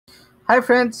Hi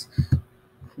friends,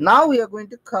 now we are going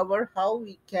to cover how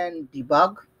we can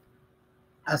debug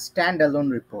a standalone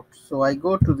report. So I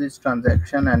go to this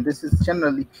transaction, and this is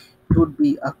generally, it would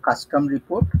be a custom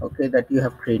report, okay, that you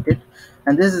have created,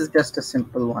 and this is just a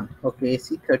simple one, okay,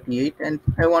 AC38, and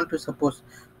I want to suppose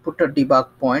put a debug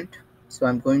point. So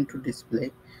I'm going to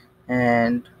display,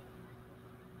 and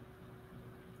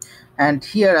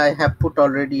here I have put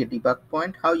already a debug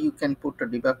point. How you can put a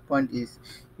debug point is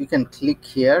you can click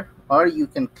here or you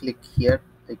can click here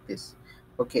like this.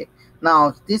 Okay,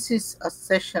 now this is a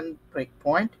session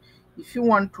breakpoint. If you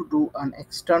want to do an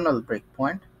external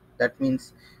breakpoint, that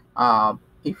means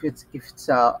if it's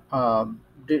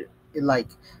like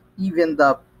even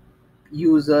the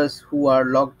users who are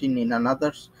logged in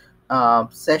another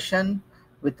session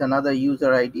with another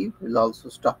user ID will also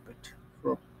stop it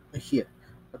from here.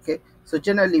 Okay, so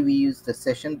generally we use the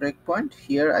session breakpoint.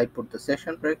 Here I put the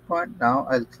session breakpoint. Now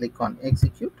I'll click on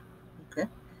execute. Okay,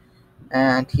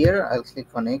 and here I'll click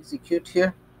on execute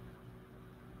here,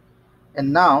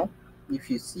 and now if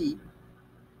you see,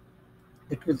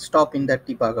 it will stop in that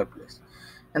debugger place,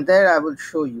 and there I will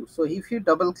show you. So if you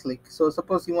double click, so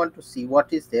suppose you want to see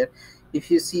what is there.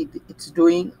 If you see, it's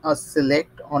doing a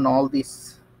select on all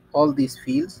these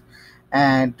fields,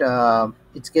 and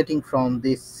it's getting from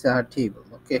this table.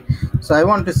 Okay, so I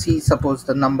want to see, suppose,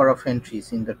 the number of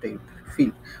entries in the table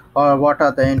field, or what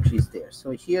are the entries there.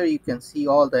 So here you can see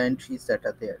all the entries that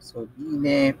are there. So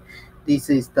name, this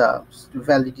is the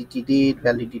validity date,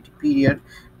 validity period.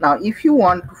 Now if you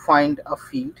want to find a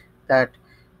field that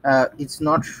it's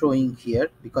not showing here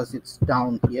because it's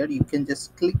down here, you can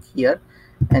just click here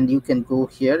and you can go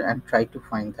here and try to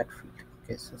find that field.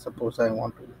 Okay, so suppose I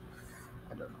want to,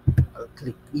 I don't know, I'll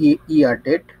click year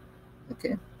date.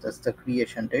 Okay, that's the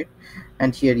creation date,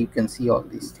 and here you can see all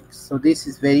these things. So this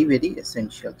is very, very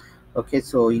essential. Okay,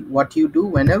 so what you do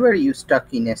whenever you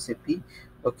stuck in SAP,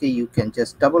 okay, you can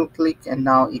just double click, and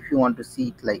now if you want to see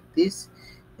it like this,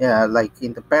 like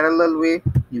in the parallel way,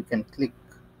 you can click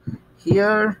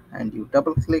here and you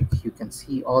double click, you can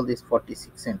see all these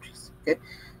 46 entries. Okay,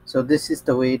 so this is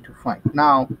the way to find.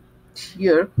 Now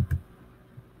here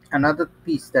another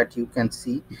piece that you can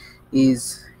see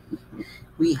is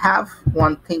we have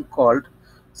one thing called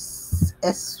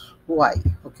SY.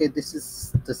 Okay, this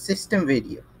is the system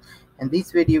variable, and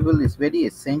this variable is very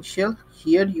essential.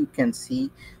 Here you can see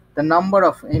the number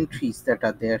of entries that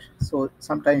are there. So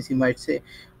sometimes you might say,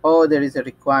 oh, there is a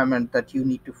requirement that you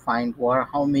need to find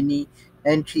how many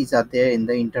entries are there in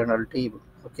the internal table.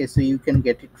 Okay, so you can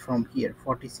get it from here,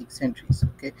 46 entries.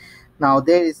 Okay, now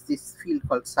there is this field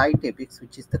called site epics,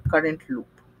 which is the current loop.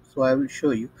 So I will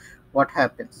show you what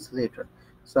happens later.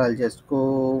 So I'll just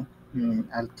go,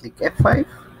 I'll click F5,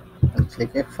 I'll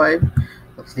click F5,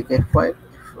 I'll click F5,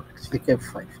 click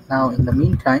F5. Now in the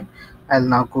meantime, I'll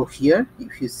now go here.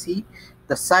 If you see,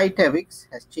 the site AVIX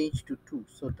has changed to 2.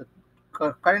 So the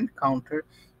current counter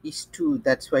is 2.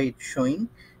 That's why it's showing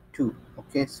 2.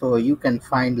 Okay, so you can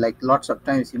find, like, lots of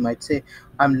times you might say,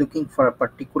 I'm looking for a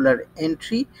particular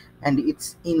entry and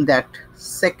it's in that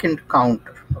second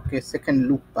counter. Okay, second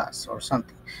loop pass or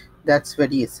something. That's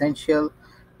very essential.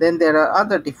 Then there are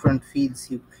other different fields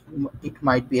it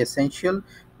might be essential,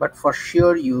 but for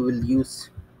sure you will use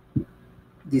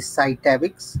the site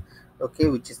AVIX, okay,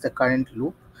 which is the current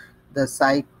loop, the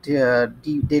site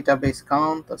database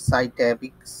count, the site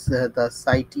AVIX, the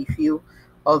site if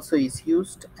also is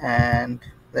used. And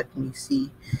let me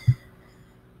see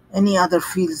any other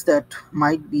fields that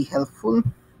might be helpful.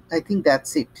 I think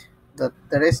that's it. The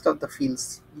rest of the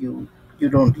fields you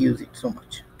don't use it so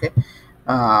much. Okay,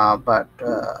 but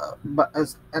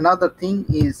as another thing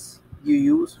is you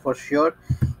use for sure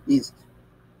is,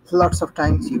 lots of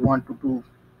times you want to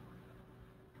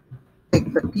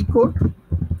take the T code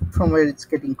from where it's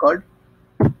getting called.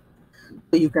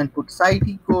 So you can put site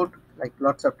E code. Like,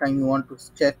 lots of time you want to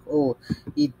check, oh,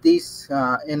 if this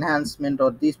enhancement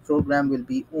or this program will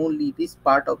be only, this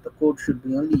part of the code should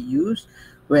be only used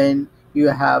when you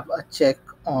have a check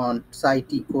on site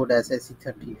T code as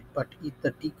SE38. But if the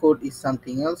T code is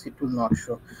something else, it will not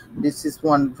show. This is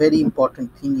one very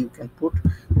important thing you can put.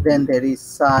 Then there is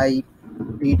site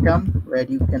datum, where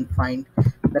you can find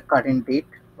the current date.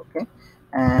 Okay,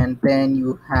 and then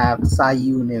you have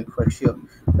uname for sure,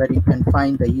 where you can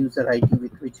find the user ID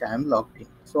with which I am logged in.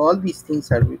 So all these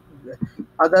things are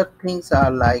other things are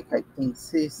like, I think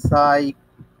sys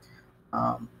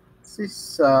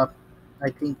I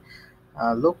think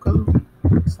local,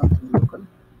 something local.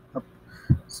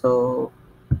 So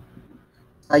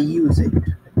I use it.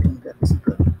 I think that's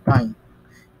the time.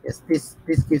 Yes, this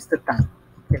gives the time.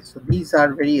 Okay, so these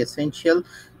are very essential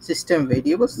system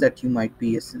variables that you might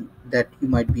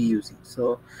be using.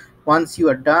 So once you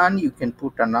are done, you can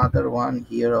put another one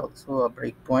here, also a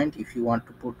breakpoint. If you want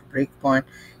to put breakpoint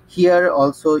here,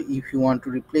 also if you want to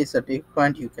replace a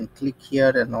breakpoint, you can click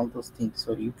here and all those things.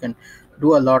 So you can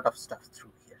do a lot of stuff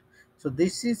through here. So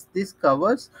this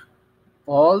covers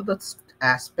all the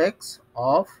aspects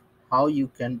of how you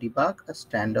can debug a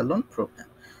standalone program.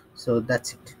 So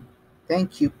that's it.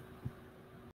 Thank you.